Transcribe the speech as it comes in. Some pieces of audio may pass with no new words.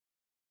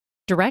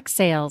Direct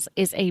Sales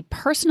is a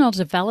personal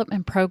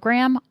development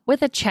program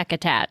with a check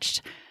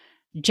attached.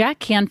 Jack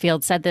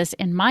Canfield said this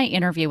in my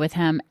interview with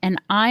him, and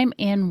I'm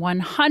in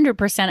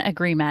 100%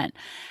 agreement.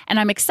 And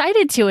I'm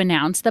excited to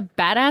announce the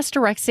Badass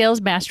Direct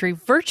Sales Mastery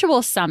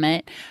Virtual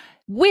Summit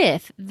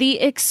with the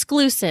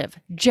exclusive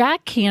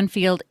Jack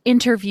Canfield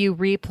interview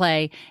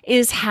replay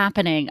is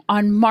happening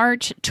on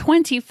March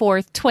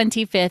 24th,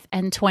 25th,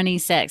 and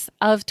 26th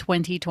of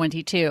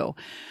 2022.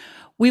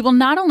 We will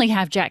not only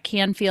have Jack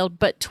Canfield,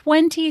 but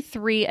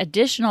 23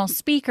 additional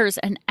speakers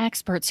and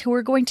experts who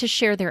are going to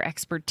share their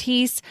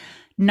expertise,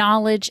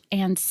 knowledge,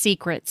 and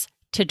secrets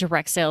to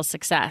direct sales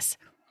success.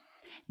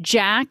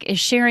 Jack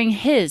is sharing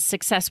his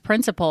success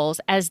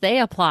principles as they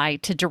apply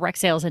to direct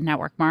sales and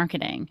network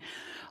marketing.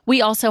 We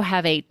also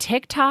have a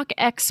TikTok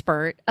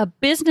expert, a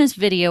business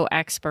video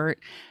expert,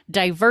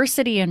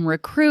 diversity and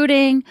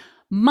recruiting,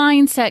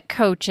 mindset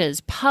coaches,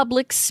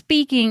 public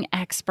speaking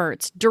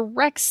experts,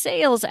 direct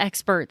sales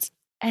experts,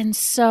 and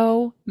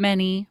so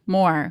many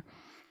more.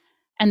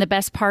 And the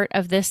best part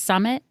of this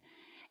summit,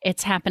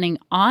 it's happening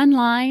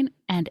online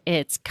and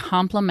it's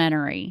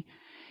complimentary.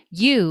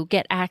 You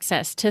get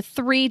access to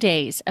 3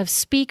 days of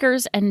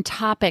speakers and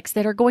topics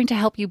that are going to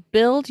help you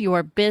build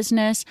your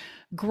business,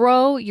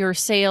 grow your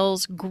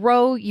sales,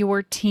 grow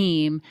your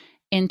team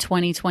in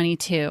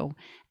 2022.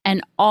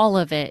 And all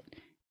of it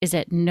is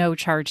at no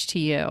charge to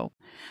you.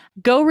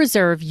 Go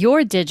reserve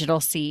your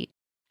digital seat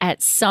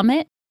at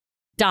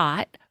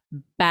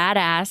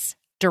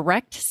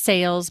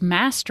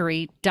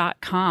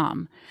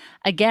summit.badassdirectsalesmastery.com.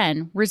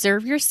 Again,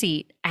 reserve your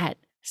seat at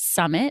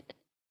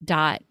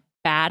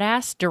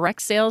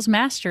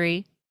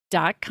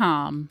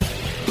summit.badassdirectsalesmastery.com.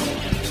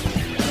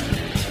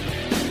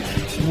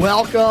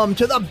 Welcome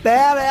to the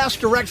Badass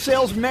Direct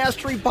Sales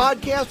Mastery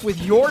Podcast with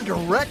your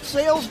direct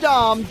sales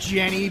dom,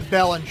 Jenny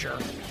Bellinger.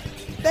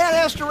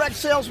 Badass Direct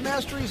Sales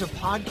Mastery is a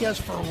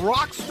podcast for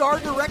rock star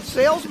direct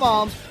sales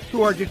moms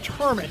who are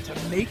determined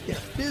to make their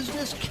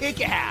business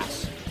kick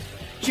ass.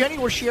 Jenny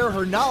will share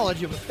her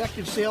knowledge of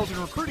effective sales and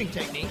recruiting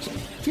techniques,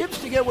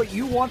 tips to get what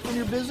you want from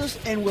your business,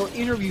 and will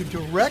interview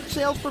direct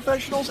sales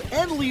professionals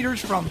and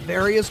leaders from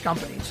various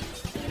companies.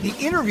 The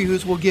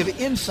interviews will give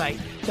insight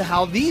to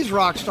how these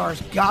rock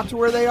stars got to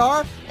where they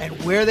are and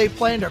where they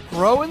plan to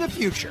grow in the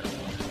future.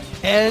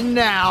 And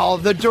now,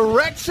 the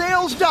direct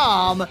sales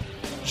dom,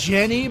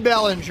 Jenny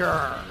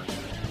Bellinger.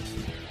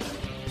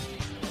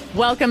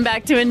 Welcome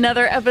back to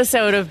another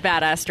episode of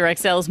Badass Direct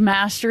Sales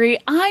Mastery.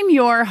 I'm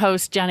your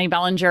host, Jenny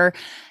Bellinger,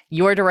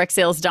 your direct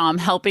sales dom,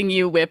 helping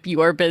you whip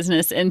your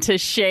business into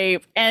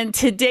shape. And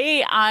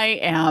today I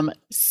am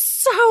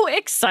so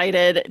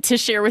excited to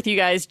share with you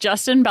guys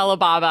Justin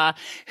Bellababa,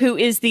 who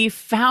is the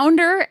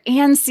founder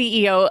and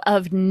CEO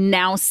of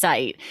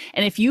NowSite.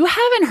 And if you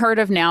haven't heard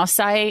of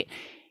NowSite,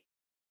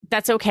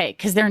 that's okay,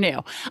 because they're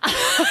new.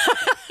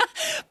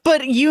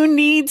 But you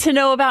need to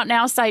know about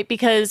NowSite,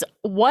 because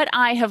what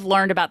I have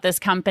learned about this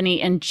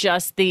company in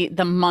just the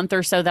month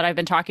or so that I've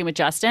been talking with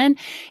Justin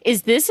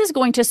is this is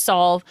going to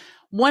solve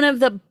one of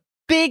the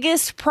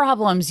biggest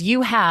problems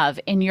you have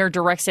in your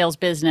direct sales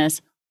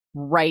business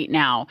right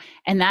now.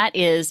 And that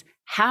is,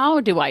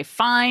 how do I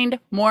find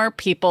more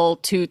people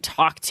to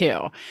talk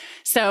to?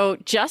 So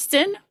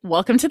Justin,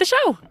 welcome to the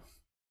show.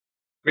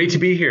 Great to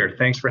be here.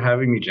 Thanks for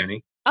having me,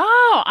 Jenny.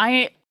 Oh,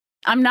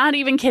 I'm not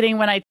even kidding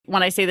when I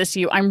say this to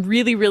you. I'm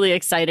really, really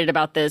excited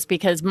about this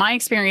because my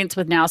experience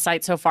with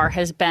NowSite so far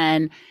has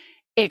been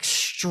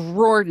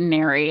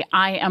extraordinary.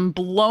 I am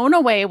blown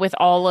away with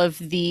all of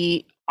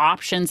the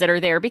options that are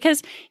there,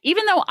 because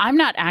even though I'm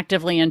not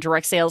actively in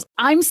direct sales,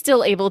 I'm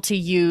still able to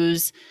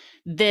use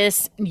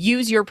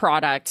your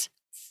product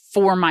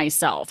for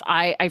myself.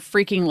 I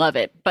freaking love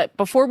it. But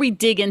before we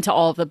dig into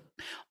all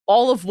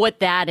of what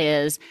that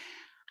is,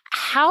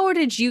 how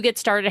did you get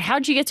started? How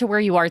did you get to where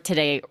you are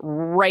today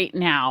right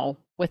now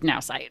with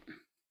NowSite?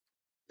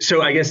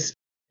 So I guess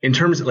in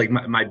terms of like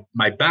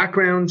my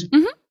background,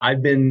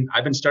 I've been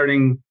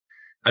starting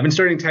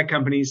tech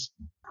companies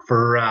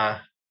for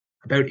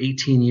about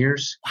 18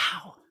 years.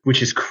 Wow.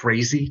 Which is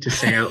crazy to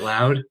say out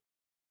loud.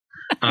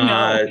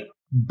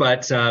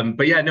 But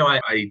yeah, no,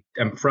 I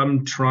am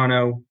from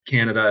Toronto,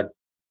 Canada.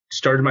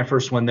 Started my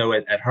first one though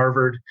at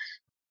Harvard.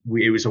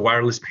 It was a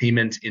wireless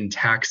payment in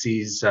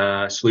taxis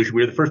solution.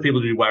 We were the first people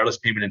to do wireless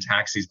payment in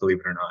taxis, believe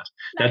it or not.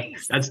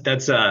 Nice.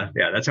 That's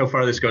how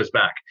far this goes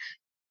back.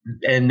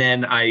 And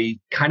then I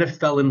kind of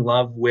fell in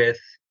love with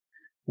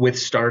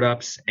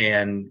startups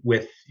and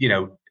with,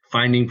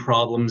 finding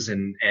problems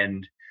and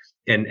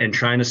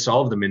trying to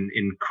solve them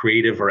in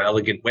creative or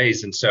elegant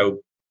ways. And so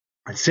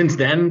since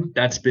then,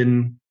 that's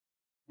been,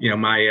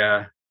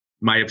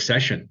 my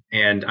obsession.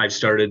 And I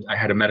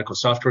had a medical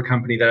software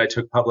company that I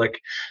took public.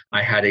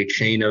 I had a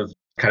chain of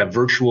kind of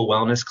virtual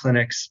wellness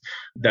clinics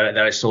that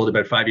I sold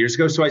about 5 years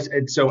ago. So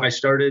I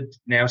started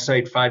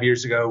NowSite 5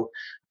 years ago.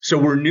 So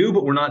we're new,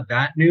 but we're not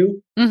that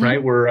new,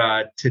 right?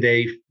 We're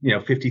today,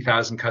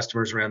 50,000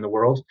 customers around the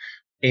world.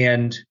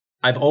 And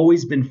I've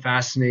always been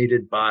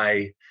fascinated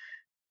by,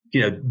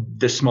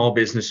 the small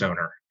business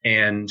owner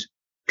and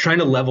trying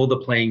to level the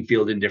playing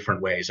field in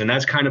different ways. And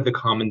that's kind of the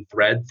common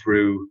thread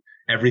through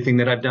everything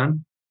that I've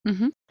done.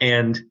 Mm-hmm.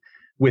 And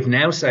with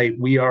Nowsight,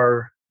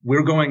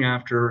 we're going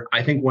after,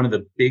 I think, one of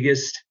the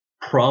biggest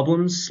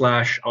problems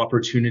 /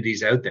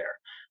 opportunities out there.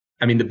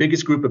 I mean, the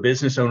biggest group of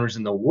business owners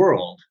in the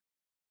world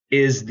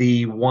is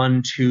the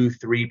 1, 2,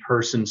 3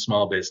 person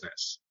small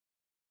business,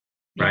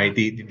 right?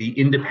 The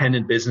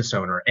independent business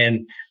owner.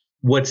 And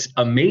what's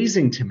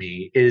amazing to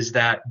me is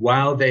that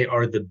while they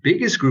are the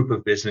biggest group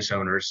of business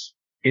owners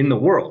in the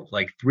world,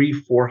 like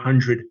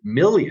 300-400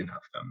 million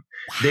of them,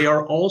 they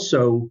are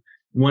also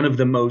one of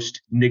the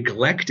most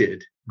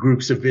neglected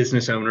groups of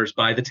business owners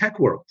by the tech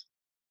world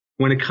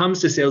when it comes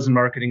to sales and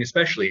marketing,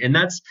 especially. And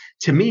that's,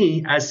 to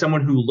me, as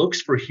someone who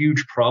looks for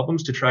huge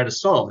problems to try to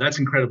solve, that's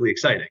incredibly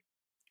exciting.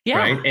 Yeah.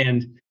 Right.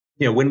 And,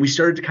 when we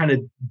started to kind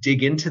of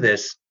dig into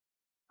this,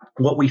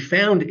 what we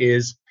found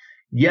is,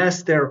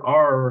 yes, there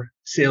are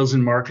sales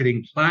and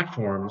marketing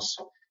platforms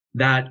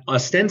that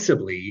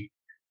ostensibly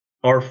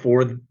are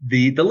for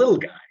the little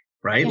guy,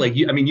 right? Yeah. Like,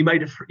 you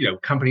might have,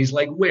 companies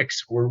like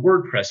Wix or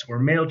WordPress or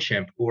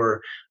MailChimp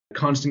or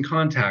Constant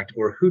Contact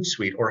or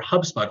Hootsuite or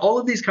HubSpot, all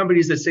of these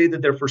companies that say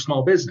that they're for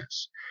small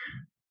business.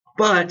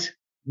 But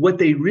what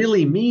they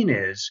really mean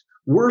is,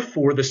 we're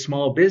for the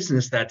small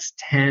business that's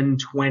 10,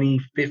 20,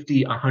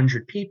 50,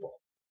 100 people,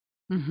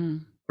 mm-hmm.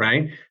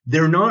 right?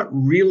 They're not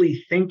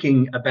really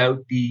thinking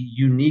about the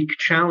unique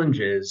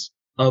challenges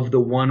of the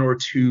 1 or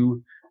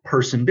 2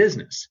 person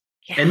business.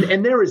 Yeah.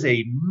 And there is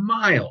a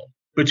mile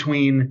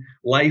between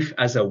life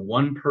as a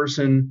 1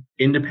 person,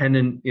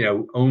 independent,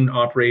 owned,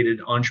 operated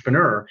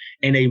entrepreneur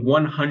and a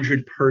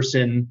 100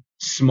 person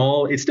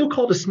small, it's still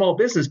called a small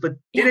business, but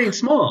it ain't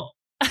small.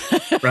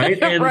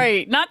 Right. And,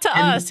 right. Not to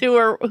us who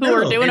are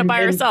doing it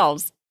by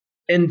ourselves.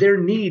 And their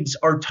needs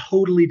are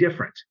totally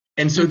different.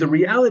 And so the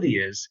reality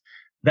is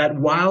that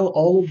while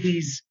all of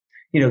these,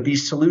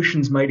 these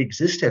solutions might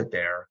exist out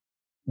there,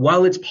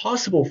 while it's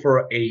possible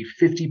for a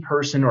 50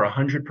 person or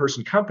 100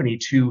 person company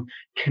to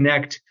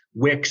connect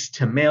Wix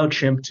to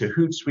MailChimp to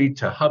Hootsuite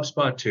to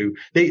HubSpot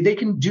they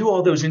can do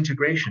all those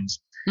integrations.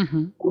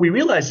 Mm-hmm. What we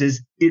realize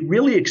is it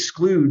really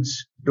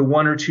excludes the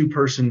 1 or 2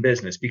 person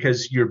business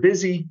because you're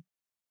busy.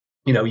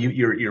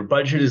 Your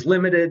budget is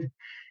limited,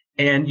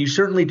 and you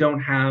certainly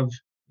don't have,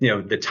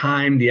 the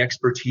time, the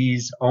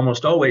expertise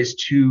almost always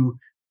to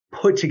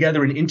put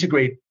together and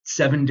integrate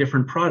 7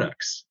 different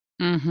products.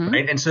 Mm-hmm.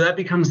 Right. And so that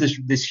becomes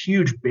this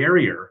huge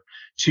barrier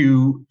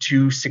to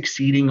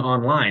succeeding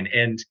online.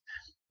 And,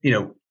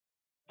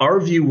 our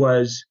view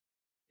was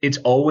it's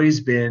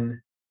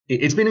been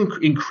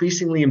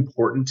increasingly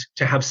important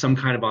to have some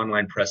kind of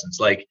online presence.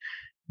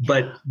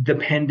 But the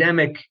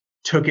pandemic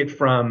took it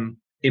from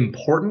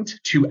important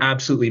to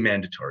absolutely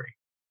mandatory.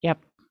 Yep.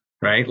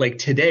 Right. Like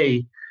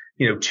today,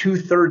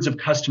 2/3 of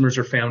customers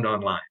are found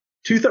online.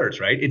 2/3,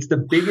 right? It's the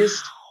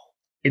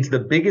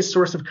biggest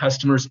source of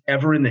customers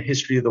ever in the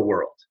history of the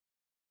world.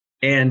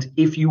 And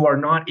if you are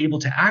not able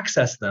to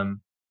access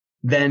them,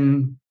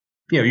 then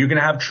you're going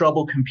to have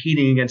trouble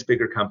competing against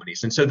bigger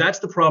companies. And so that's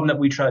the problem that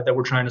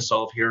we're trying to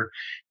solve here,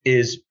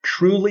 is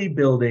truly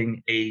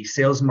building a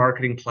sales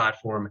marketing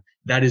platform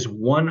that is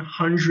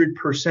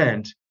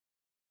 100%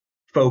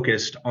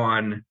 focused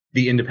on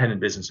the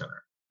independent business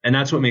owner. And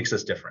that's what makes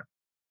us different.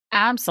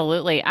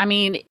 Absolutely. I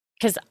mean,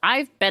 because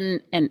I've been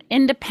an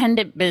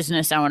independent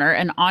business owner,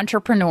 an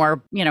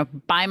entrepreneur,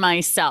 by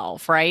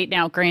myself, right?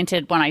 Now,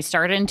 granted, when I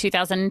started in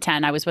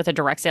 2010, I was with a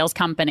direct sales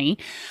company.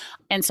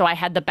 And so I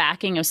had the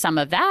backing of some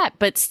of that,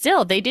 but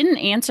still they didn't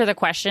answer the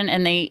question.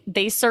 And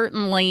they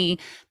certainly,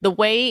 the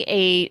way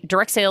a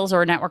direct sales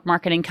or a network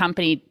marketing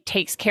company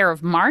takes care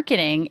of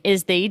marketing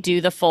is they do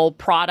the full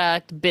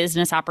product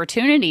business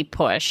opportunity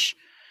push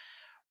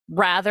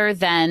rather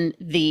than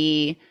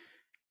the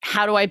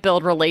how do I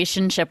build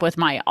relationship with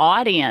my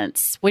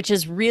audience, which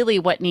is really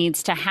what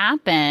needs to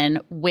happen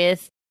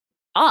with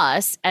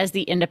us as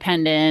the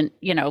independent,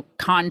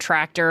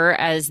 contractor,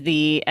 as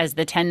the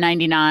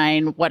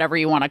 1099, whatever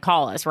you want to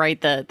call us, right?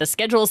 The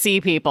Schedule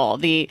C people,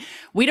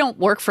 we don't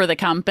work for the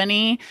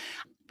company.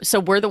 So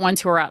we're the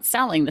ones who are out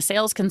selling, the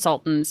sales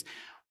consultants.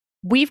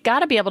 We've got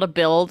to be able to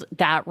build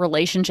that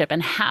relationship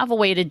and have a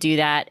way to do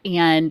that,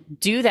 and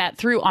do that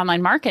through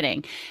online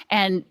marketing.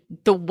 And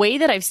the way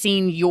that I've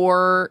seen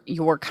your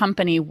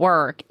company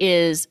work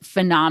is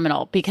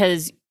phenomenal,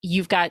 because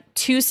you've got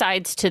 2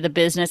 sides to the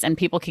business and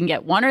people can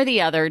get one or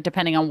the other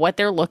depending on what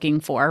they're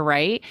looking for,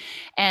 right?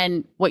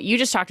 And what you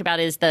just talked about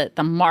is the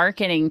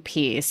marketing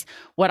piece.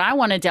 What I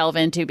want to delve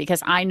into,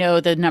 because I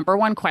know the number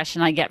one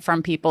question I get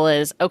from people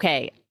is,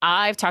 okay,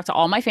 I've talked to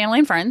all my family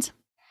and friends.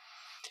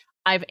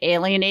 I've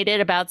alienated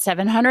about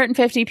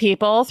 750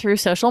 people through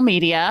social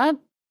media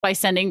by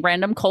sending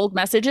random cold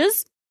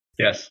messages.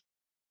 Yes.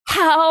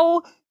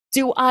 How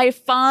do I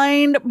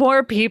find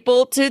more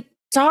people to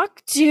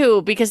talk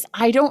to? Because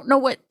I don't know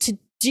what to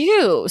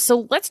do.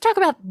 So let's talk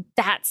about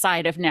that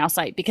side of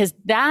Nowsight, because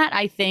that,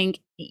 I think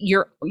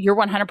you're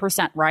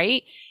 100%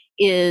 right,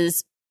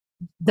 is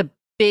the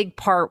big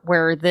part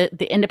where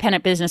the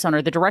independent business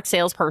owner, the direct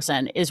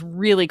salesperson, is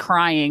really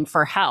crying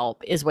for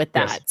help is with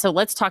that. Yes. So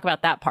let's talk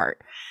about that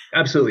part.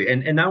 Absolutely.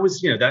 And that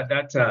was,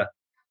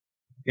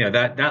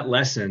 that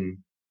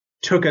lesson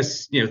took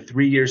us,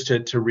 3 years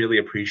to really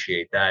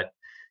appreciate that.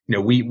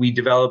 We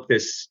developed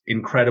this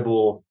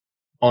incredible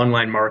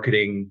online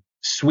marketing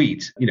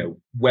suite,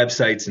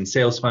 websites and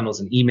sales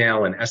funnels and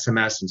email and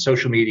SMS and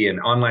social media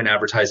and online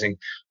advertising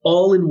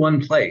all in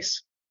one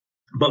place.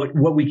 But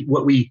what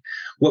we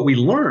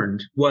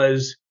learned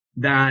was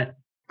that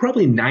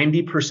probably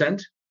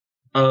 90%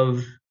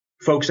 of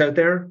folks out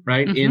there,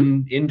 right,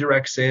 in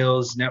indirect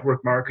sales,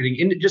 network marketing,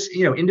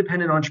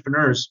 independent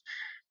entrepreneurs,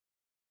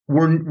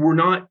 we're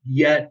not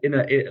yet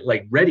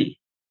ready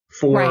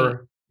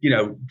for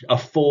a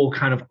full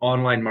kind of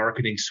online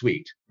marketing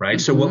suite,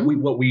 right? So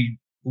what we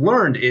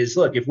learned is,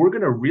 look, if we're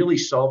going to really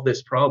solve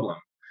this problem,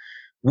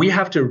 we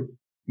have to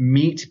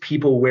meet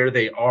people where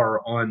they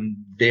are on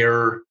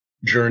their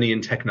journey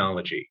in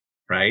technology,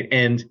 right?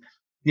 And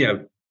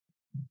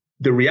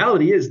the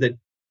reality is that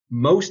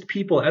most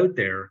people out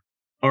there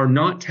are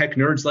not tech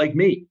nerds like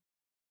me,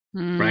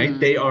 right?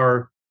 They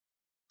are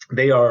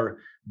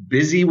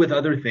busy with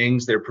other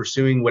things. They're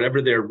pursuing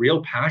whatever their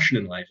real passion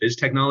in life is.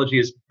 Technology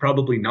is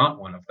probably not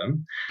one of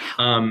them.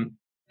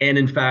 And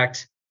in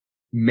fact,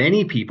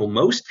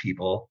 most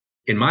people,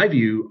 in my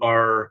view,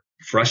 are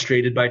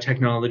frustrated by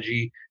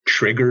technology,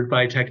 triggered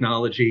by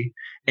technology.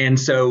 And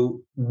so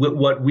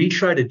what we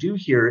try to do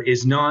here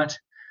is not,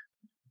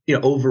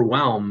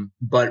 overwhelm,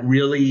 but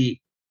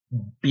really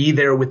be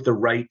there with the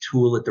right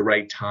tool at the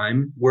right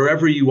time,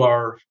 wherever you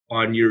are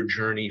on your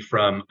journey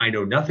from I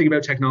know nothing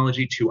about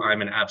technology to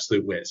I'm an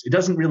absolute whiz. It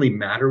doesn't really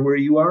matter where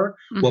you are.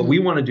 What we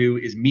want to do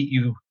is meet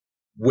you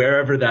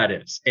wherever that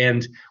is.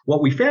 And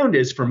what we found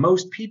is, for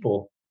most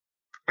people,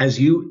 as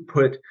you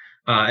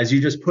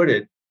just put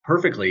it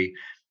perfectly,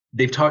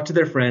 they've talked to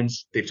their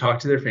friends, they've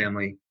talked to their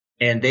family,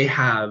 and they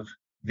have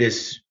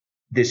this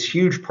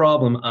huge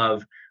problem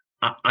of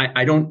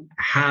I don't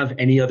have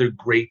any other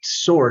great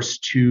source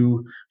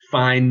to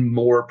find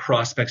more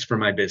prospects for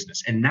my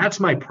business. And that's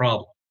my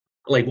problem.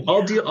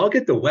 I'll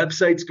get the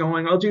websites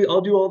going. I'll do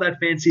all that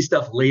fancy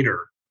stuff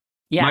later.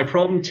 Yeah. My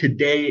problem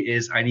today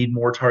is I need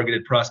more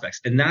targeted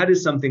prospects. And that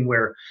is something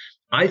where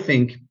I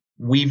think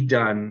we've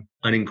done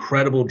an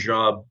incredible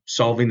job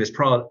solving this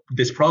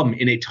problem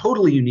in a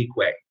totally unique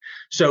way.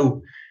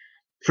 So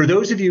for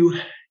those of you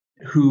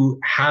who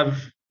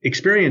have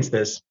experienced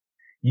this,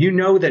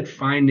 that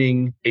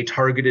finding a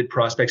targeted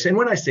prospects, and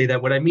when I say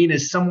that, what I mean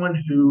is someone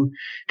who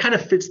kind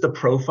of fits the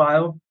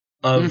profile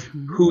of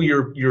who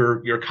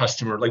your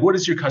customer, like, what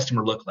does your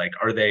customer look like?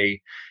 Are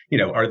they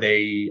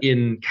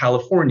in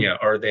California?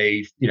 Are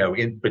they,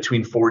 in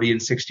between 40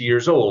 and 60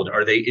 years old?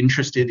 Are they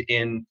interested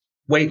in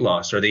weight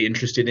loss? Are they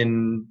interested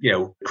in,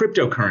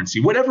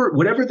 cryptocurrency?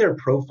 Whatever their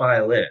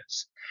profile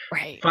is,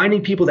 right.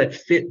 Finding people that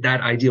fit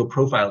that ideal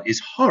profile is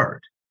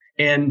hard.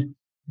 And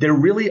there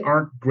really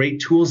aren't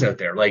great tools out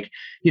there. Like,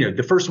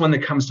 the first one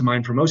that comes to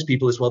mind for most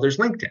people is, well, there's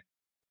LinkedIn.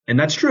 And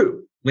that's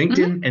true.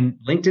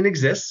 LinkedIn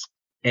exists,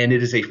 and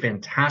it is a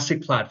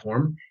fantastic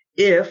platform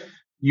if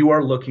you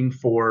are looking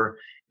for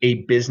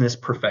a business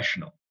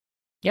professional,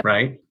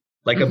 right?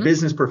 Like a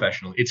business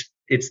professional.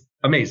 It's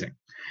amazing.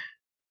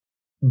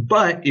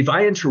 But if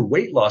I enter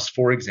weight loss,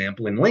 for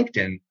example, in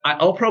LinkedIn,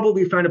 I'll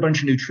probably find a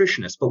bunch of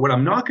nutritionists. But what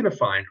I'm not going to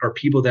find are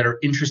people that are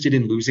interested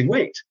in losing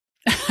weight.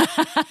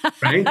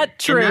 Right?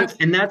 True.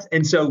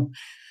 And so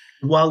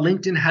while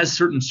LinkedIn has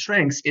certain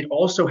strengths, it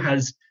also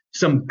has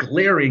some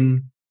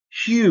glaring,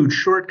 huge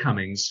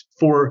shortcomings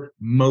for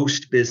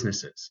most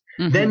businesses.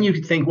 Then you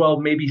could think, well,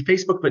 maybe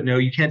Facebook, but no,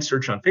 you can't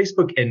search on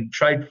Facebook, and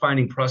try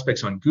finding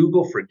prospects on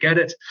Google, forget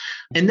it.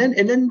 And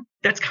then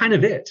that's kind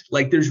of it.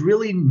 Like, there's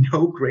really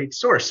no great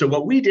source. So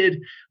what we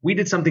did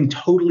something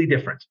totally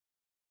different.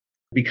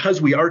 Because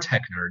we are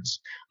tech nerds,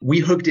 we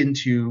hooked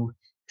into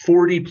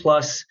 40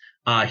 plus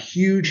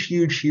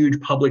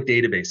huge public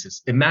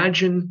databases.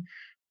 Imagine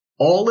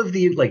all of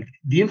the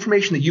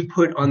information that you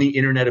put on the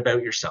internet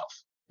about yourself,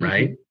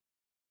 right?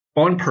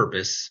 On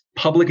purpose,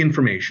 public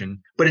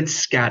information, but it's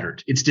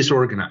scattered, it's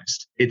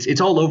disorganized,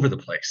 it's all over the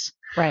place.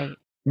 Right.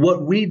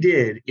 What we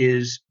did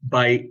is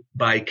by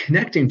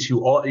connecting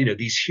to all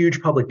these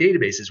huge public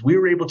databases, we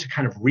were able to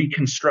kind of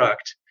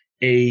reconstruct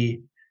a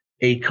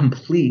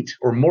complete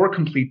or more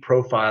complete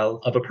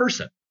profile of a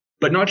person.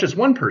 But not just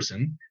one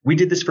person. We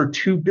did this for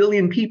 2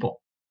 billion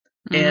people,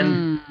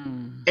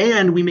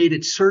 and we made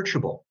it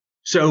searchable.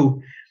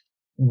 So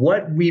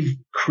what we've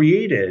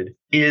created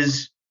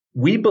is,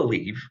 we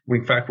believe,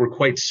 in fact, we're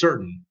quite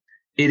certain,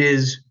 it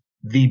is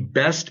the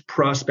best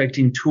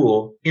prospecting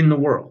tool in the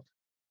world.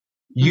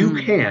 You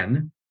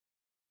can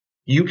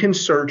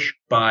search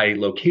by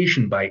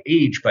location, by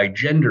age, by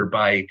gender,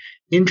 by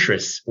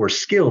interests or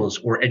skills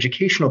or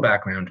educational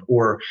background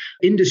or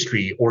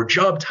industry or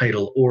job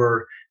title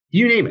or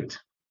you name it.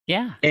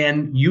 Yeah.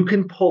 And you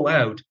can pull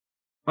out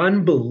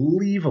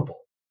unbelievable,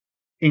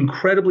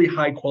 incredibly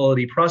high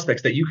quality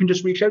prospects that you can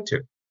just reach out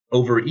to.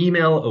 over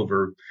email,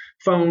 over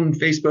phone,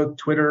 Facebook,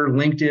 Twitter,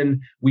 LinkedIn.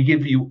 We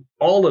give you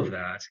all of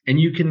that. And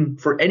you can,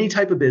 for any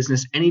type of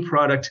business, any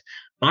product,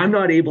 I'm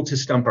not able to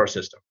stump our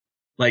system.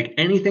 Like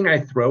anything I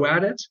throw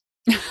at it,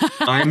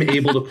 I'm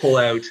able to pull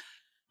out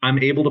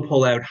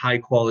high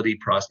quality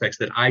prospects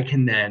that I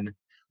can then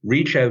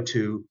reach out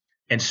to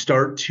and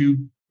start to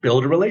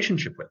build a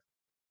relationship with.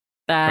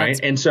 That's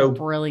right. And so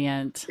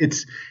brilliant.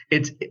 It's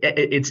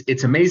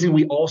amazing.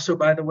 We also,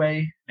 by the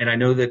way, and I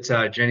know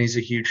that Jenny's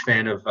a huge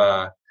fan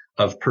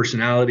of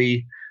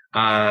personality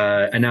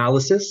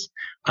analysis.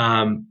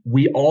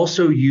 We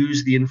also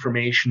use the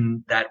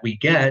information that we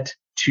get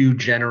to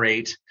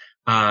generate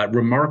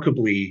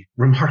remarkably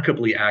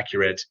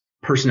accurate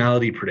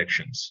personality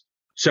predictions.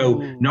 So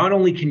not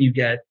only can you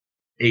get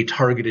a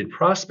targeted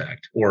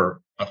prospect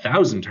or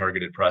 1,000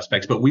 targeted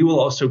prospects, but we will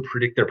also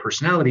predict their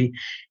personality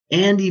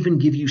and even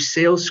give you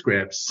sales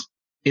scripts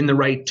in the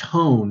right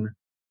tone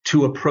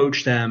to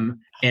approach them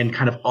and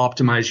kind of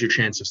optimize your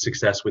chance of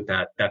success with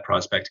that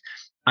prospect.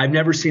 I've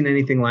never seen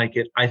anything like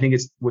it. I think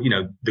it's,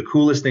 the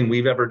coolest thing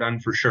we've ever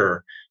done for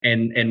sure.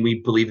 And we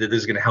believe that this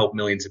is going to help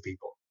millions of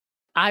people.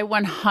 I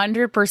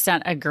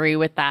 100% agree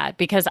with that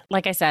because,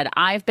 like I said,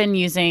 I've been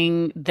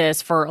using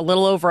this for a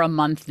little over a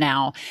month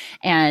now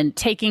and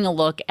taking a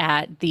look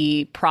at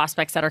the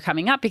prospects that are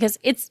coming up because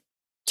it's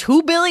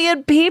 2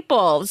 billion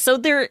people. So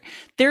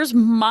there's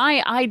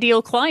my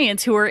ideal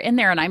clients who are in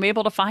there and I'm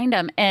able to find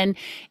them. And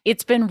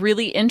it's been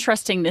really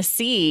interesting to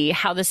see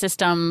how the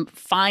system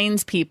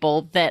finds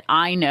people that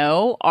I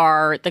know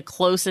are the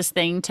closest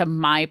thing to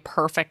my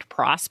perfect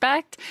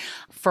prospect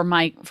for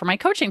my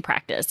coaching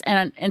practice.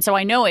 And so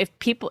I know if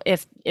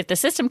the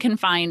system can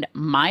find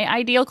my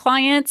ideal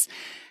clients,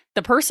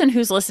 the person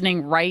who's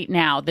listening right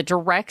now, the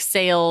direct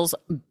sales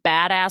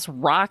badass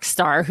rock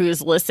star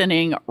who's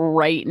listening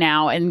right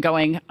now and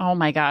going, oh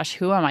my gosh,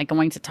 who am I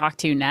going to talk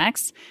to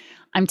next?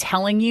 I'm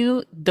telling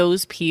you,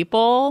 those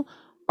people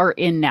are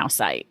in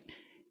NowSight.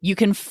 You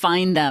can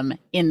find them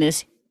in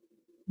this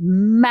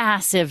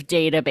massive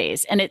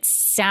database. And it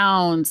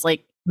sounds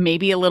like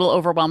maybe a little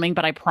overwhelming,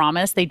 but I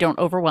promise they don't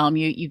overwhelm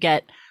you. You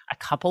get a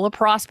couple of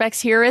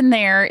prospects here and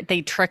there.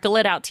 They trickle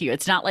it out to you.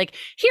 It's not like,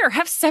 here,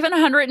 have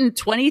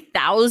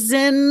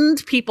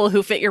 720,000 people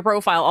who fit your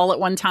profile all at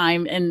one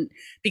time. And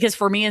because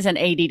for me as an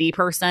ADD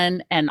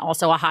person and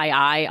also a high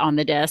I on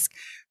the disc,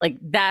 like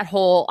that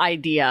whole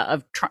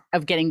idea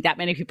of getting that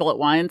many people at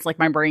once, like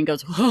my brain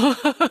goes, no.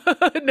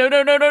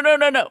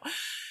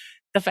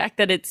 The fact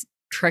that it's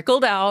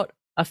trickled out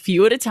a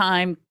few at a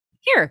time.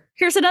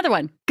 Here's another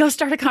one. Go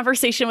start a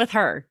conversation with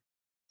her.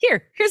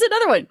 Here's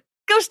another one.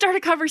 Go start a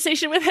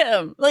conversation with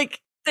him.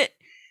 Like,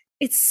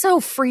 it's so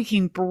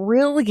freaking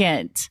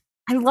brilliant.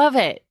 I love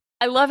it.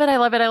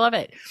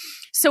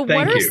 So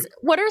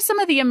what are some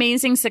of the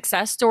amazing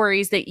success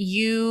stories that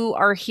you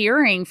are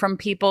hearing from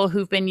people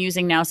who've been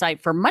using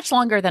NowSight for much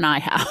longer than I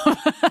have?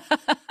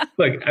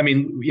 Look, I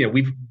mean,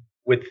 we've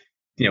with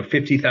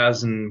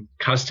 50,000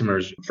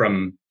 customers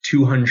from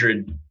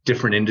 200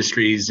 different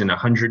industries in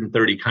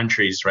 130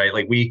 countries, right?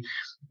 Like the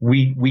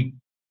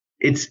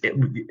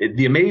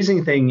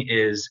amazing thing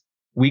is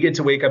we get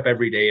to wake up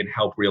every day and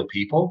help real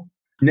people,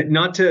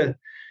 not to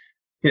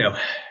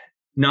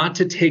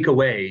take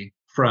away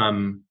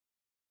from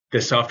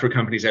the software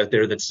companies out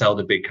there that sell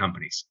to big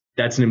companies.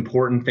 That's an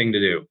important thing to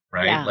do,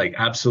 right? Yeah. Like,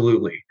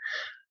 absolutely.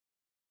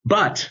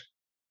 But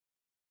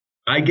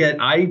I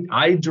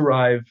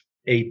derive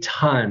a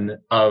ton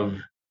of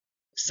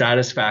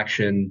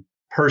satisfaction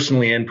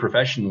personally and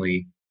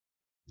professionally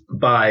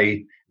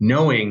by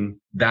knowing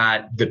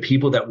that the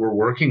people that we're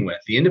working with,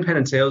 the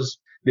independent sales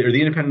or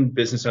the independent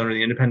business owner,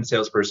 the independent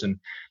salesperson,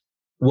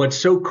 what's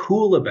so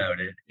cool about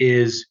it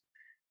is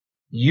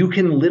you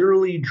can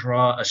literally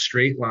draw a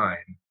straight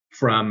line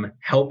from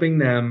helping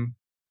them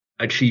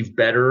achieve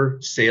better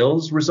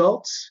sales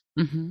results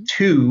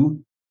to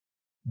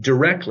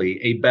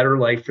directly a better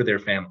life for their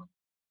family.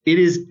 It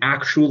is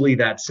actually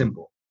that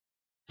simple.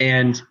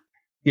 And,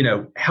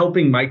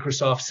 helping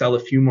Microsoft sell a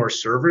few more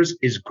servers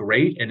is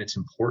great and it's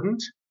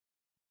important.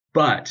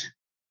 But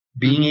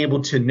being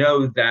able to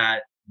know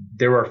that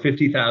there are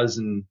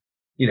 50,000,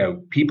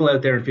 people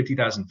out there and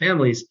 50,000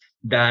 families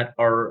that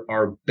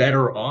are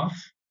better off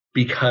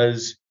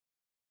because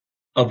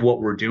of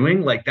what we're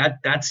doing, like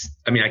that's,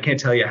 I can't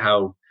tell you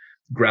how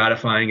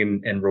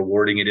gratifying and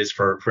rewarding it is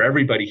for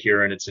everybody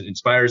here. And it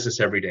inspires us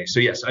every day.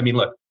 So yes,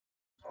 look,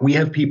 we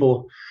have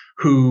people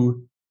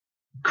who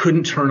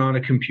couldn't turn on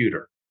a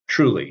computer,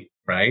 truly,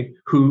 right?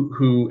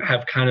 Who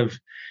have kind of,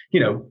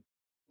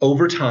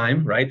 over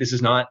time, right? This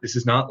is not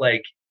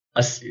like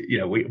us,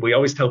 we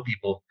always tell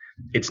people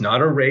it's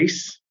not a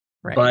race,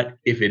 right. But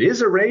if it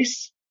is a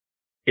race,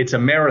 it's a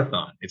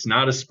marathon. It's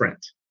not a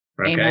sprint.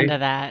 Okay? Amen to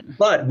that.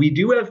 But we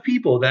do have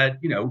people that,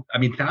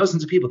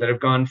 thousands of people that have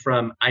gone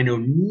from, I know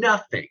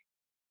nothing.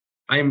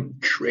 I'm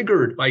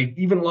triggered by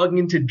even logging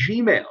into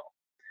Gmail,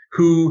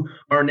 who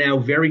are now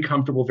very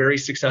comfortable, very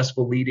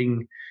successful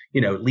leading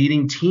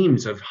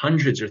teams of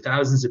hundreds or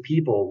thousands of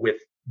people with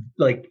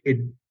like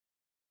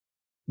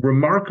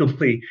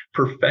remarkably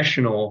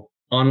professional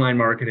online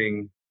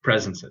marketing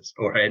presences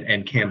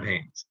and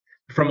campaigns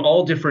from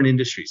all different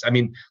industries. I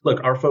mean,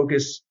 look, our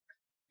focus,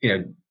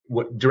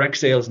 direct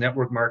sales,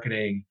 network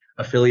marketing,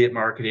 affiliate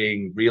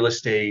marketing, real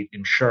estate,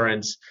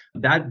 insurance,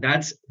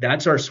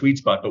 that's our sweet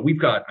spot. But we've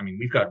got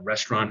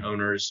restaurant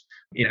owners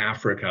in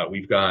Africa.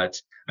 We've got,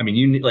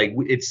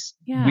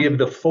 we have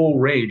the full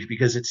range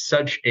because it's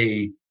such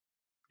a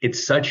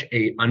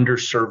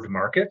underserved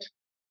market,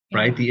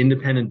 right? The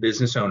independent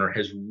business owner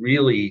has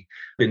really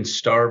been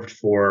starved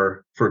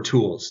for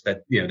tools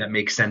that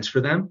make sense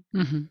for them.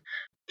 Mm-hmm.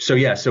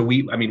 So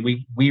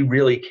we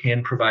really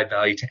can provide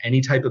value to any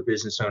type of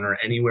business owner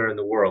anywhere in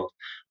the world.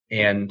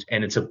 And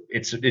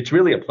it's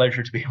really a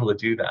pleasure to be able to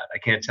do that. I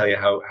can't tell you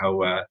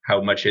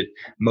how much it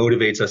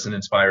motivates us and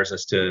inspires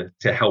us to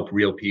help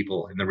real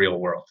people in the real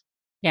world.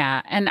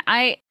 Yeah. And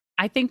I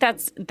think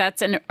that's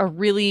a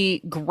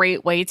really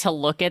great way to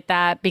look at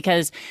that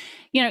because,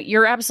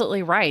 you're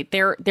absolutely right.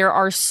 There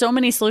are so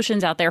many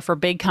solutions out there for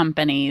big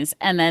companies.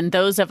 And then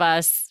those of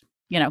us,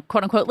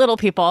 quote unquote, little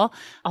people,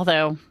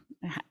 although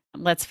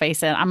let's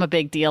face it, I'm a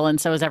big deal.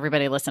 And so is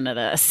everybody listening to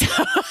this.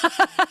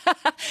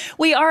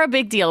 We are a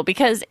big deal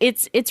because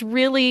it's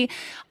really,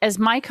 as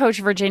my coach,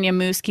 Virginia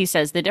Musky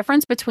says, the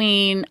difference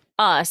between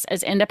us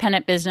as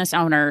independent business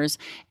owners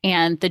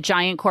and the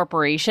giant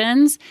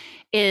corporations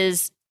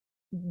is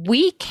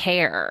we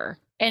care.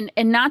 And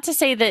not to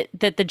say that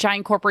the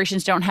giant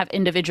corporations don't have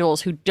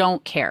individuals who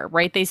don't care,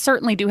 right? They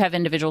certainly do have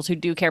individuals who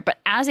do care. But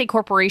as a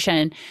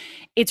corporation,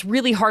 it's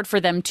really hard for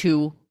them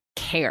to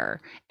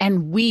care.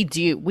 And we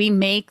do. We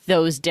make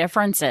those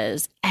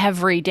differences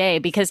every day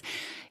because,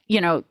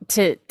 to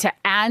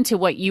add to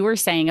what you were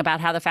saying about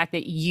how the fact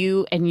that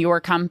you and your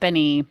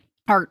company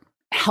are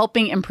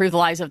helping improve the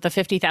lives of the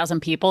 50,000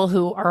 people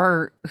who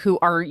are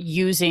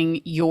using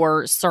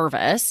your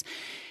service,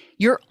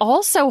 you're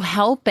also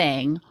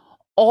helping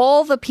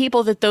all the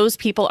people that those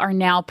people are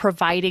now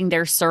providing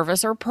their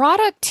service or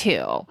product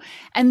to.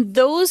 And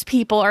those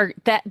people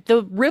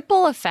the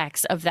ripple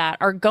effects of that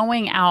are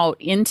going out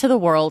into the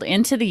world,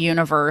 into the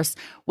universe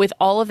with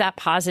all of that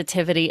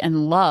positivity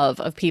and love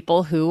of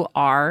people who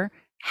are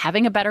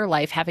having a better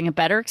life, having a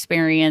better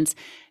experience,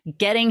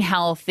 getting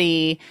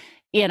healthy,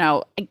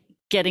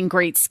 getting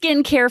great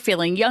skincare,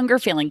 feeling younger,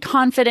 feeling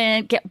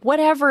confident, get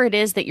whatever it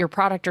is that your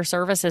product or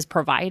service is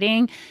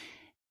providing.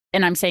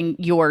 And I'm saying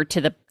you're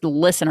to the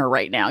listener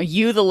right now.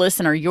 You, the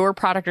listener, your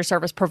product or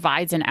service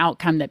provides an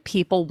outcome that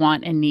people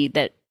want and need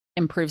that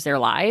improves their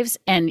lives.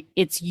 And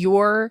it's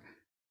your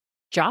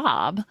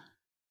job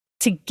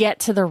to get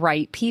to the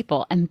right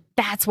people. And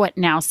that's what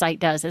NowSight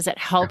does, is it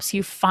helps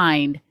you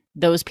find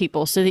those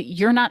people so that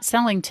you're not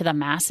selling to the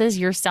masses,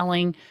 you're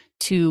selling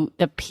to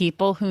the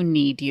people who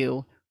need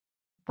you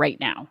right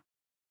now.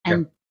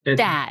 And that's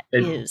awesome.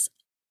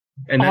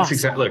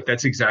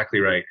 That's exactly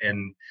right.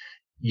 And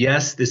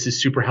yes, this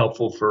is super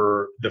helpful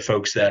for the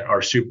folks that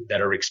are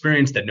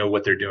experienced, that know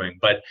what they're doing.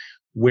 But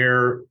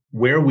where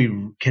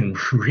we can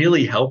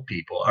really help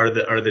people are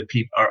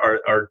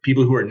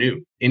people who are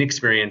new,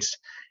 inexperienced,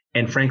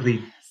 and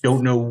frankly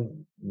don't know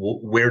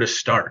where to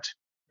start.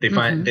 They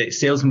find that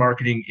sales and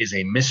marketing is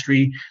a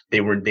mystery.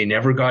 They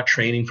never got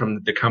training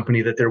from the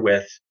company that they're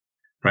with,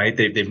 right?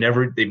 They've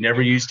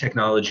never used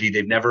technology.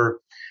 They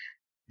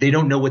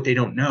don't know what they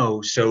don't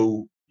know.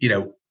 So,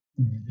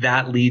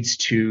 that leads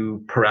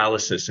to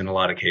paralysis in a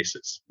lot of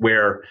cases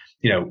where,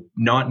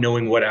 not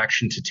knowing what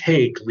action to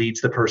take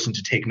leads the person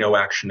to take no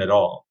action at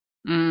all.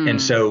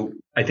 And so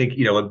I think,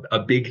 a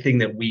big thing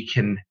that we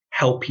can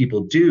help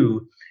people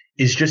do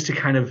is just to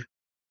kind of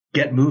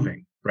get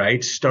moving,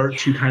 right? Start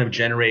to kind of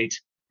generate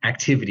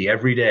activity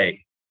every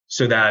day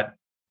so that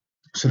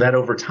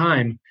over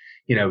time,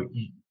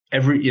 if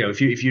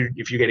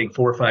you're getting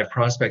 4 or 5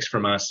 prospects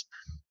from us,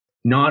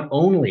 not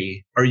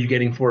only are you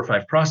getting 4 or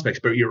 5 prospects,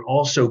 but you're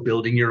also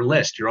building your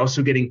list. You're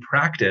also getting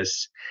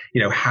practice,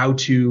 how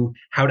to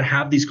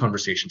have these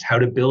conversations, how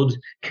to build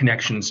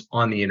connections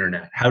on the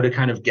internet, how to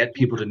kind of get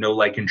people to know,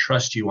 like, and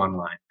trust you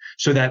online,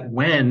 so that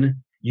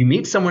when you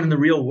meet someone in the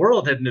real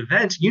world at an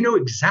event, you know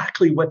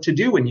exactly what to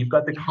do, and you've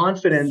got the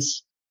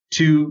confidence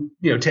to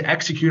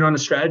execute on a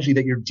strategy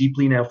that you're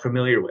deeply now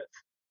familiar with,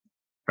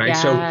 right?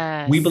 Yes.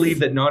 So we believe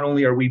that not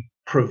only are we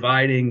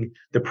providing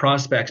the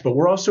prospects, but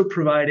we're also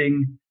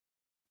providing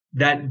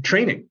that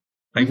training.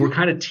 Like, we're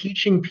kind of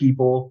teaching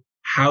people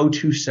how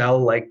to sell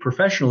like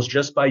professionals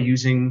just by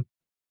using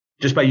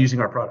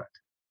our product.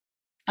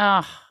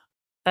 Oh,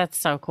 that's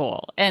so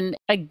cool. And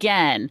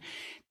again,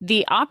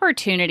 the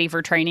opportunity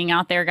for training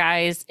out there,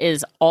 guys,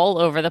 is all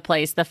over the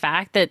place. The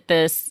fact that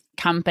this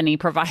company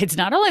provides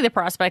not only the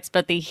prospects,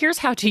 but here's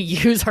how to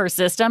use our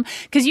system,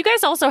 because you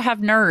guys also have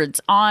nerds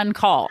on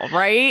call,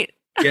 right?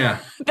 Yeah.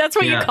 That's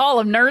what you call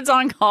them, nerds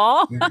on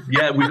call.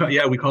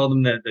 we call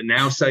them the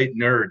NowSight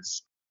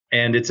nerds.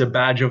 And it's a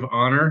badge of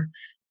honor.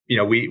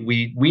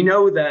 We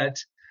know that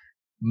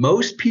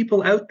most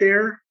people out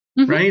there,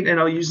 right? And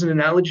I'll use an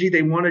analogy.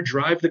 They want to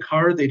drive the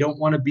car. They don't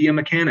want to be a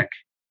mechanic,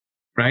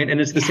 right?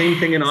 And it's the same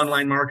thing in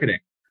online marketing,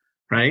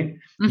 right?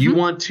 You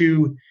want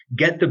to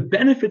get the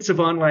benefits of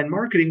online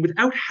marketing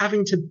without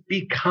having to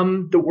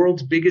become the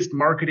world's biggest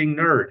marketing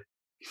nerd,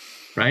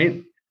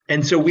 right?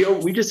 And so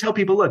we just tell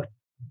people, look,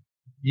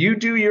 you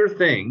do your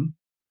thing,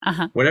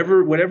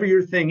 whatever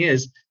your thing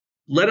is,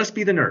 let us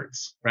be the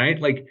nerds, right?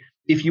 Like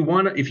if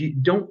you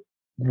don't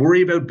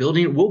worry about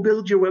building it, we'll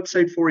build your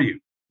website for you.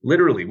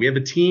 Literally, we have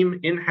a team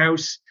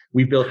in-house.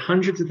 We've built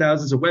hundreds of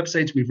thousands of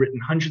websites. We've written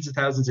hundreds of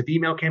thousands of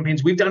email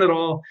campaigns. We've done it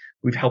all.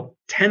 We've helped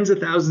tens of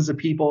thousands of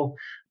people.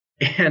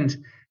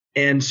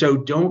 And so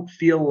don't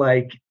feel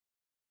like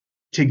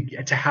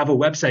to have a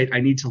website, I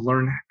need to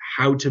learn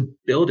how to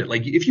build it.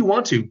 Like if you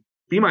want to,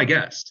 be my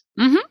guest.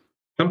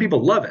 Some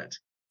people love it.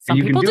 And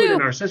you can do it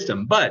in our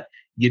system, but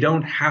you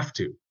don't have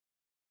to.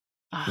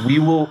 We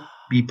will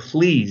be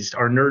pleased.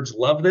 Our nerds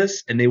love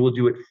this and they will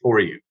do it for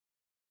you.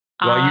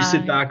 While you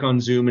sit back on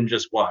Zoom and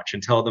just watch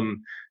and tell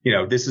them,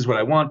 this is what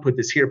I want, put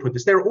this here, put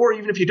this there. Or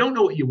even if you don't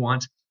know what you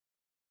want,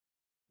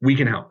 we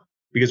can help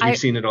because we've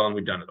seen it all and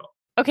we've done it all.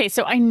 Okay,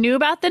 so I knew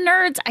about the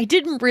nerds. I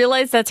didn't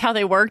realize that's how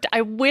they worked.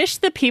 I wish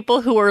the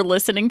people who are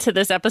listening to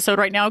this episode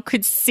right now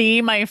could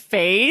see my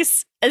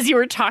face as you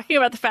were talking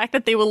about the fact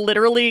that they will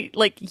literally,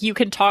 you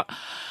can talk.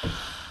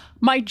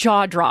 My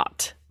jaw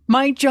dropped.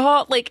 My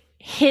jaw,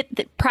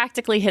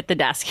 practically hit the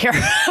desk here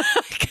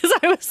because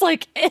I was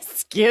like,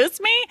 excuse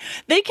me,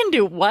 they can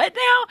do what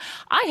now?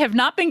 I have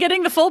not been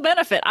getting the full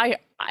benefit.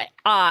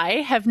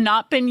 I have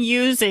not been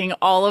using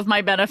all of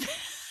my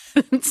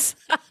benefits.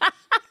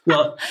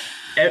 Well,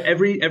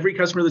 every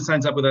customer that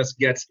signs up with us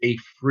gets a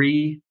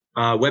free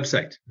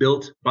website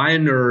built by a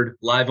nerd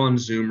live on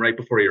Zoom right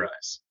before your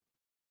eyes.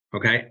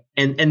 Okay.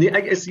 And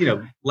I guess,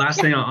 last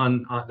thing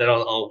on that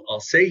I'll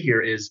say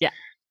here is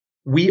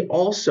we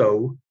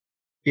also,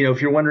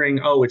 if you're wondering,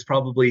 it's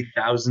probably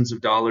thousands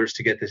of dollars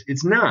to get this.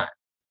 It's not.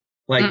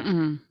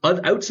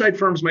 Outside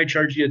firms might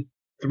charge you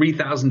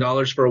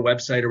 $3,000 for a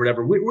website or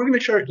whatever. We're going to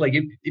charge,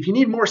 if you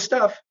need more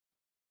stuff,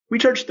 we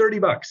charge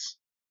 $30.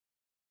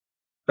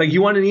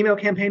 You want an email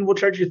campaign, we'll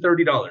charge you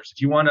 $30.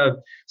 If you want a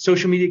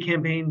social media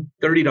campaign,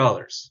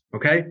 $30.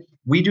 Okay.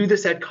 We do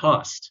this at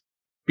cost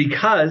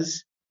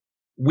because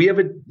we have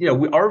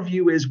our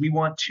view is we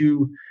want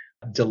to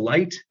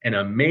delight and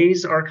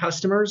amaze our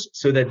customers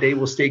so that they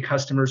will stay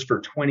customers for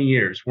 20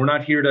 years. We're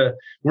not here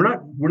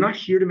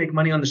to make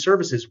money on the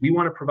services. We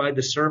want to provide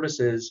the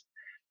services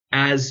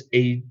as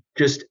a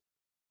just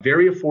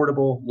very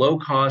affordable, low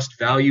cost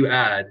value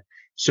add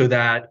so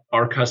that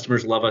our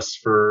customers love us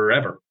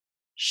forever.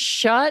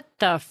 Shut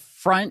the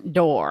front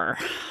door.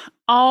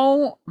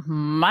 Oh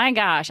my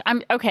gosh.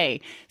 Okay.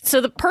 So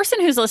the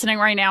person who's listening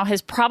right now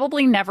has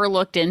probably never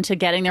looked into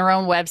getting their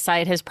own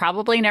website, has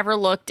probably never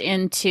looked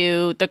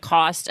into the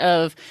cost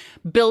of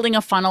building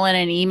a funnel and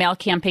an email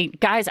campaign.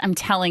 Guys, I'm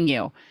telling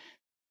you,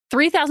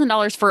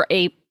 $3,000 for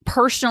a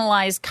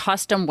personalized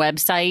custom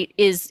website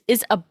is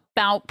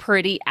about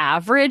pretty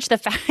average. The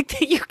fact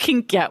that you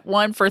can get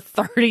one for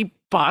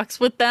 $30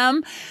 with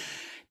them,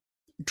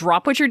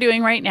 drop what you're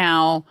doing right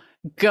now.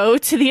 Go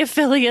to the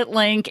affiliate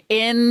link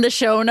in the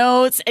show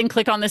notes and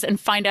click on this and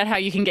find out how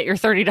you can get your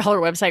 $30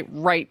 website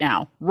right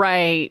now.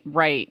 Right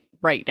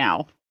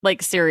now.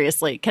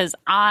 Seriously, because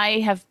I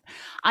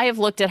have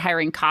looked at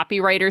hiring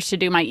copywriters to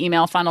do my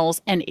email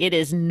funnels, and it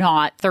is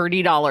not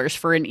 $30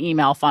 for an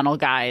email funnel,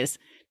 guys.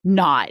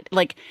 Not.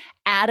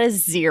 Add a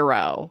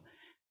zero,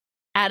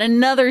 add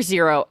another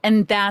zero,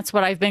 and that's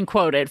what I've been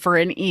quoted for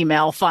an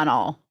email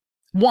funnel.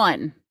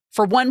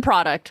 For one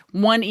product,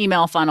 one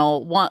email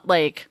funnel,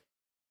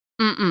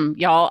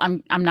 y'all,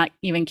 I'm not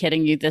even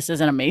kidding you. This is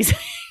an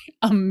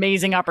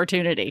amazing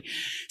opportunity.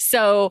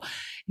 So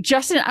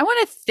Justin, I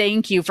want to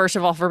thank you, first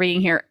of all, for being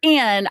here.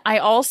 And I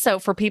also,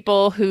 for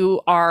people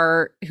who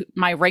are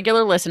my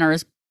regular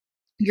listeners,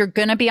 you're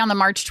going to be on the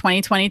March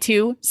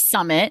 2022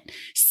 summit.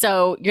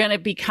 So you're going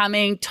to be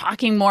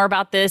talking more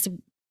about this,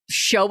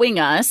 showing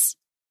us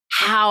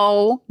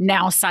how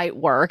NowSite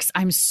works.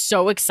 I'm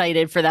so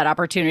excited for that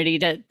opportunity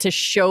to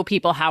show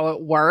people how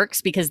it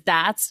works, because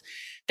that's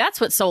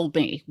what sold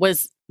me,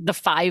 was the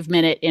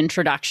 5-minute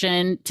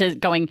introduction to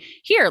going,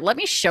 here, let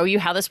me show you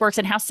how this works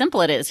and how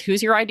simple it is.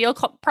 Who's your ideal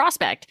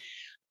prospect?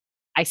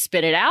 I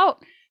spit it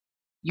out.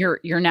 Your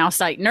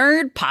NowSite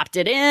nerd popped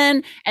it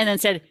in and then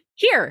said,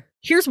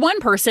 here's one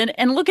person.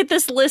 And look at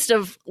this list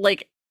of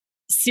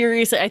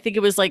seriously, I think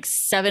it was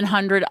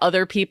 700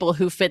 other people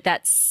who fit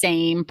that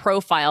same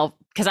profile.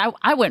 Because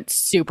I went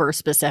super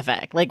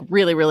specific,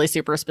 really, really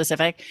super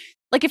specific.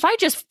 If I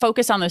just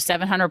focus on those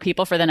 700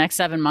 people for the next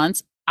 7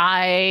 months,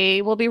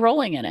 I will be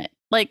rolling in it.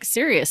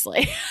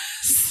 Seriously.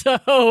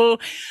 So,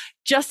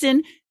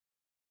 Justin,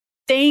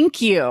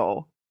 thank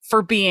you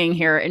for being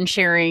here and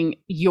sharing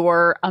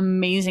your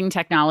amazing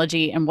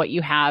technology and what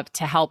you have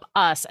to help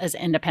us as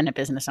independent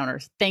business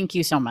owners. Thank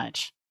you so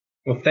much.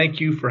 Well, thank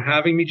you for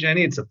having me,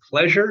 Jenny. It's a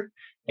pleasure.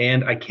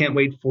 And I can't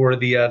wait for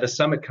the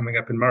summit coming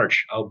up in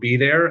March. I'll be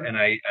there, and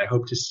I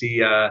hope to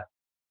see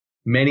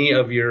many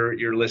of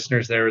your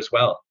listeners there as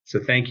well. So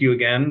thank you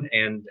again,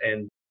 and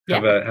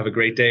have a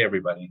great day,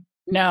 everybody.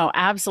 No,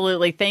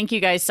 absolutely. Thank you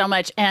guys so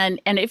much. And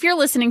if you're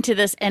listening to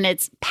this and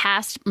it's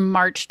past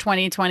March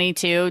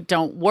 2022,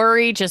 don't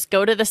worry. Just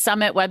go to the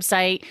Summit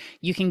website.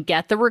 You can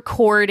get the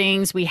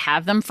recordings. We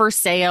have them for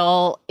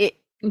sale.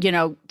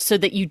 So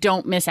that you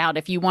don't miss out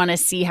if you want to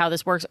see how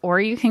this works, or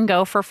you can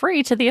go for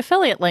free to the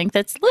affiliate link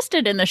that's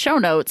listed in the show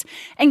notes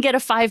and get a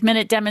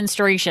 5-minute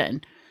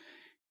demonstration.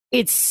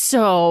 It's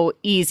so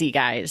easy,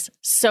 guys.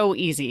 So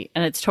easy.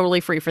 And it's totally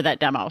free for that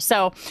demo.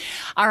 So,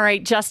 all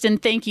right, Justin,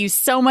 thank you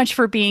so much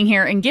for being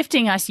here and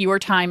gifting us your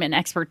time and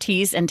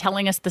expertise and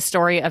telling us the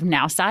story of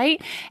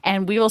NowSight.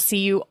 And we will see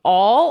you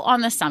all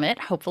on the summit,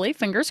 hopefully,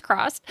 fingers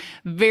crossed,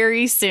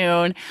 very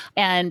soon.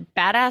 And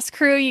Badass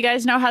Crew, you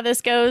guys know how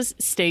this goes.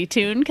 Stay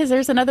tuned because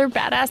there's another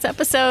badass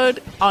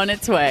episode on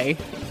its way.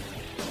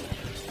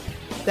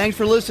 Thanks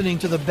for listening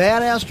to the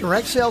Badass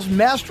Direct Sales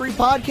Mastery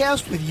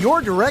Podcast with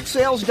your direct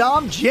sales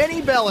dom,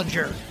 Jenny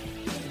Bellinger.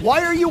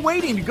 Why are you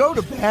waiting to go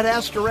to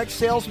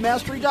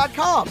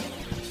badassdirectsalesmastery.com?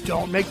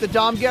 Don't make the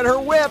dom get her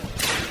whip.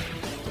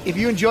 If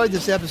you enjoyed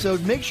this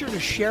episode, make sure to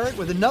share it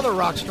with another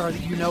rock star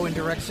that you know in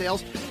direct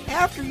sales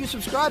after you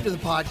subscribe to the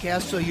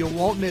podcast so you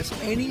won't miss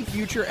any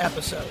future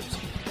episodes.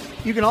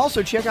 You can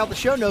also check out the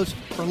show notes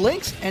for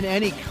links and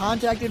any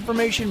contact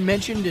information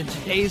mentioned in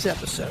today's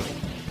episode.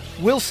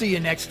 We'll see you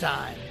next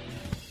time.